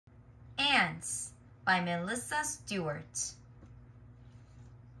Ants by Melissa Stewart.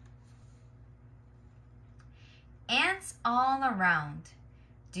 Ants all around.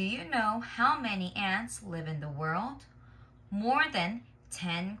 Do you know how many ants live in the world? More than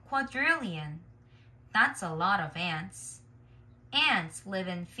 10 quadrillion. That's a lot of ants. Ants live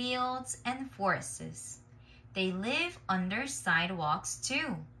in fields and forests. They live under sidewalks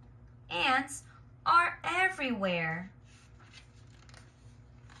too. Ants are everywhere.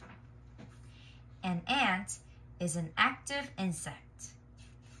 An ant is an active insect.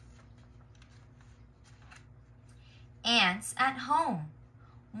 Ants at home.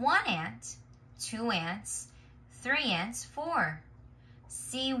 1 ant, 2 ants, 3 ants, 4.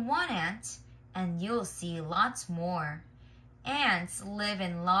 See 1 ant and you'll see lots more. Ants live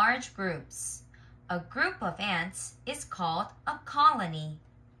in large groups. A group of ants is called a colony.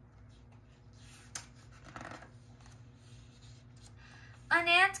 An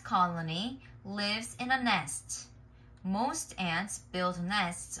ant colony lives in a nest. Most ants build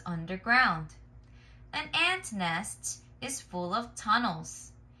nests underground. An ant nest is full of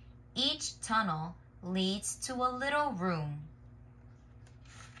tunnels. Each tunnel leads to a little room.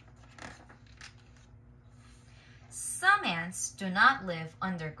 Some ants do not live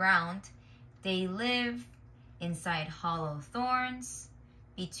underground. They live inside hollow thorns,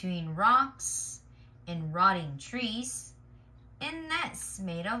 between rocks, in rotting trees, in nests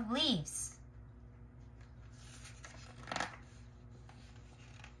made of leaves.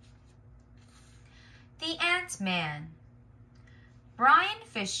 The Ant-Man. Brian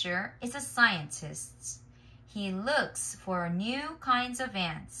Fisher is a scientist. He looks for new kinds of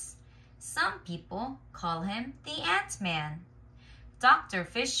ants. Some people call him the Ant-Man. Dr.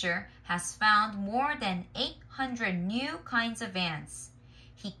 Fisher has found more than 800 new kinds of ants.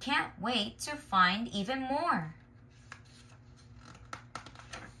 He can't wait to find even more.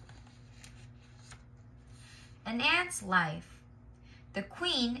 An ant's life. The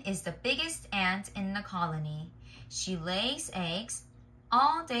queen is the biggest ant in the colony. She lays eggs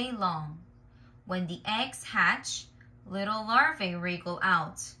all day long. When the eggs hatch, little larvae wriggle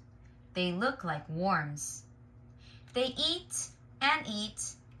out. They look like worms. They eat and eat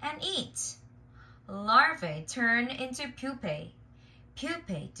and eat. Larvae turn into pupae.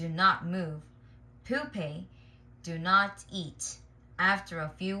 Pupae do not move. Pupae do not eat. After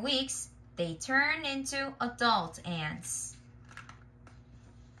a few weeks, they turn into adult ants.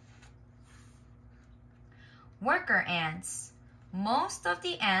 Worker ants. Most of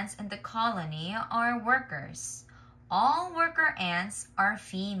the ants in the colony are workers. All worker ants are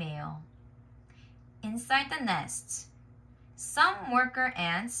female. Inside the nest. Some worker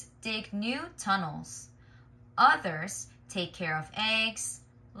ants dig new tunnels. Others take care of eggs,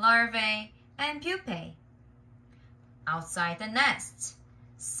 larvae, and pupae. Outside the nest.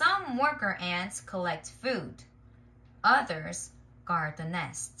 Some worker ants collect food. Others guard the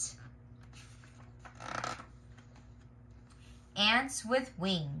nest. Ants with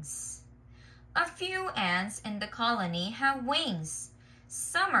wings. A few ants in the colony have wings.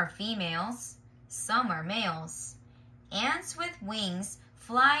 Some are females, some are males. Ants with wings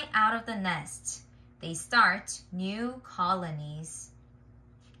fly out of the nest. They start new colonies.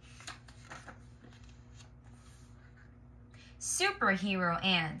 Superhero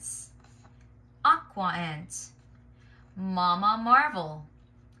ants. Aqua ant. Mama Marvel.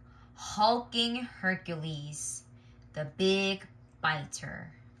 Hulking Hercules. The big biter.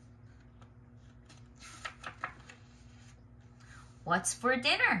 What's for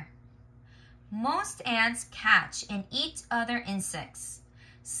dinner? Most ants catch and eat other insects.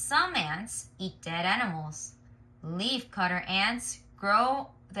 Some ants eat dead animals. Leafcutter ants grow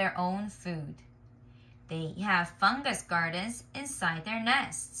their own food. They have fungus gardens inside their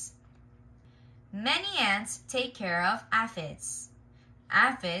nests. Many ants take care of aphids.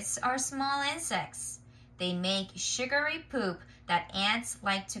 Aphids are small insects. They make sugary poop that ants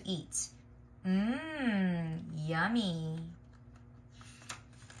like to eat. Yummy.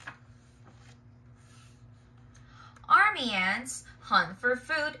 Army ants hunt for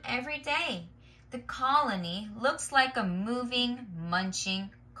food every day. The colony looks like a moving, munching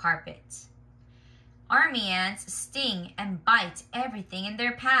carpet. Army ants sting and bite everything in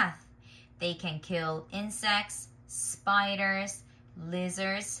their path. They can kill insects, spiders,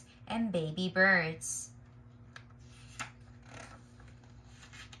 lizards, and baby birds.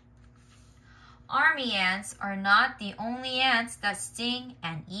 Army ants are not the only ants that sting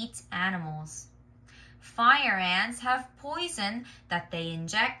and eat animals. Fire ants have poison that they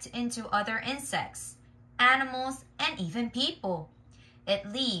inject into other insects, animals, and even people.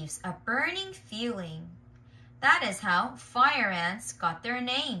 It leaves a burning feeling. That is how fire ants got their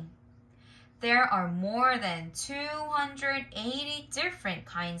name. There are more than 280 different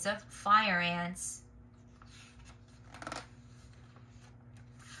kinds of fire ants.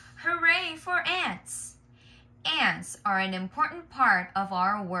 Hooray for ants! Ants are an important part of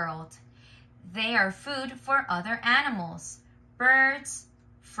our world. They are food for other animals. Birds,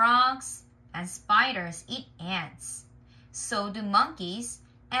 frogs, and spiders eat ants. So do monkeys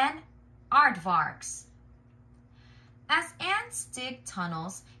and aardvarks. As ants dig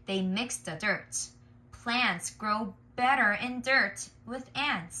tunnels, they mix the dirt. Plants grow better in dirt with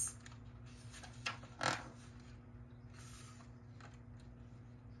ants.